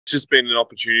just been an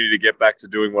opportunity to get back to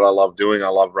doing what I love doing. I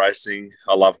love racing.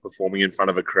 I love performing in front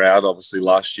of a crowd. Obviously,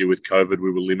 last year with COVID,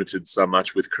 we were limited so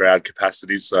much with crowd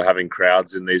capacities. So having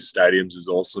crowds in these stadiums is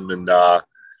awesome. And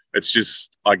it's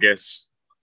just, I guess,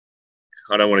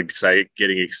 I don't want to say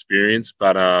getting experience,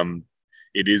 but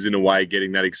it is in a way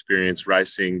getting that experience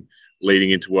racing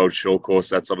leading into World Short Course.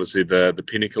 That's obviously the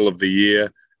pinnacle of the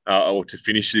year, or to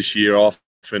finish this year off.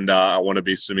 And I want to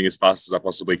be swimming as fast as I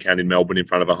possibly can in Melbourne in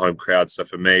front of a home crowd. So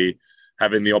for me,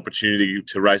 having the opportunity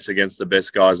to race against the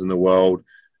best guys in the world,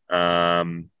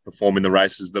 perform in the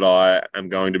races that I am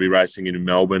going to be racing in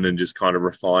Melbourne, and just kind of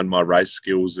refine my race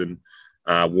skills and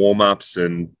warm-ups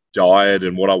and diet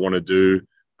and what I want to do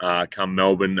come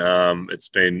Melbourne. It's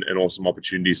been an awesome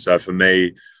opportunity. So for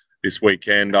me, this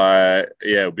weekend,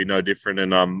 it'll be no different.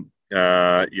 And I'm,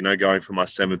 going for my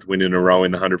 7th win in a row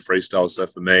in the 100 freestyle. So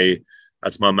for me,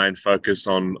 that's my main focus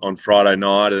on Friday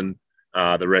night, and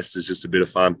the rest is just a bit of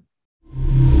fun.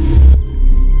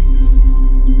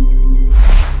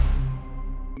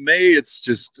 For me, it's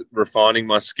just refining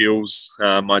my skills,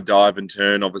 my dive and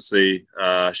turn. Obviously,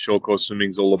 short course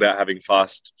swimming is all about having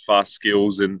fast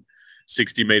skills, and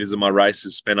 60 meters of my race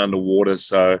is spent underwater.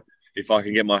 So if I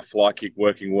can get my fly kick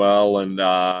working well and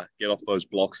get off those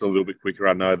blocks a little bit quicker,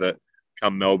 I know that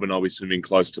come Melbourne, I'll be swimming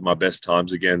close to my best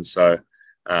times again. So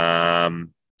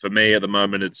for me at the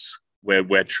moment, it's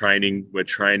we're training,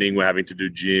 we're having to do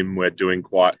gym, we're doing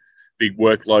quite big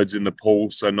workloads in the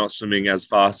pool, so not swimming as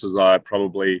fast as I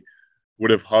probably would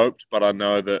have hoped, but I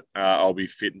know that I'll be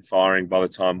fit and firing by the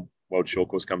time World Short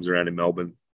Course comes around in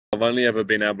Melbourne. I've only ever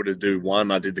been able to do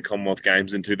one. I did the Commonwealth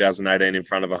Games in 2018 in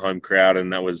front of a home crowd,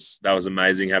 and that was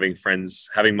amazing, having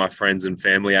my friends and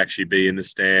family actually be in the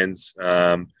stands,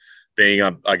 being,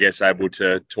 I guess, able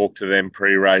to talk to them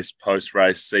pre-race,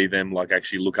 post-race, see them, like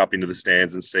actually look up into the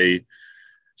stands and see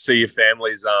your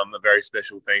family's a very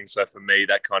special thing. So for me,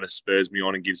 that kind of spurs me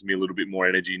on and gives me a little bit more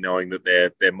energy, knowing that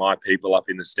they're my people up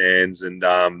in the stands. And,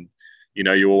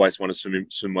 you always want to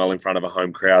swim well in front of a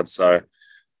home crowd. So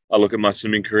I look at my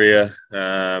swimming career,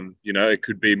 it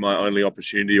could be my only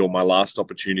opportunity or my last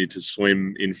opportunity to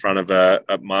swim in front of a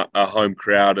home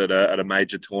crowd at a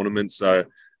major tournament. So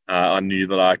I knew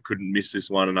that I couldn't miss this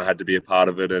one, and I had to be a part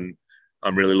of it. And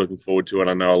I'm really looking forward to it.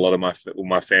 I know a lot of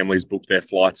my family's booked their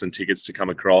flights and tickets to come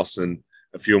across, and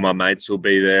a few of my mates will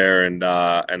be there. And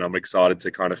I'm excited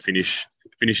to kind of finish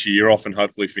the year off and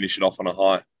hopefully finish it off on a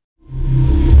high.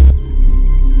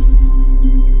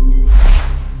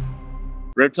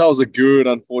 Reptiles are good.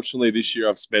 Unfortunately, this year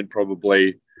I've spent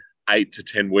probably 8 to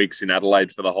 10 weeks in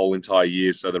Adelaide for the whole entire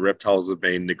year. So the reptiles have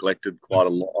been neglected quite a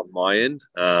lot on my end.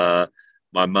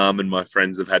 My mum and my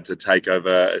friends have had to take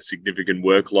over a significant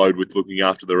workload with looking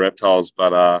after the reptiles,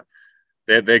 but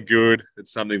they're good.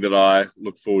 It's something that I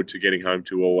look forward to getting home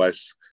to always.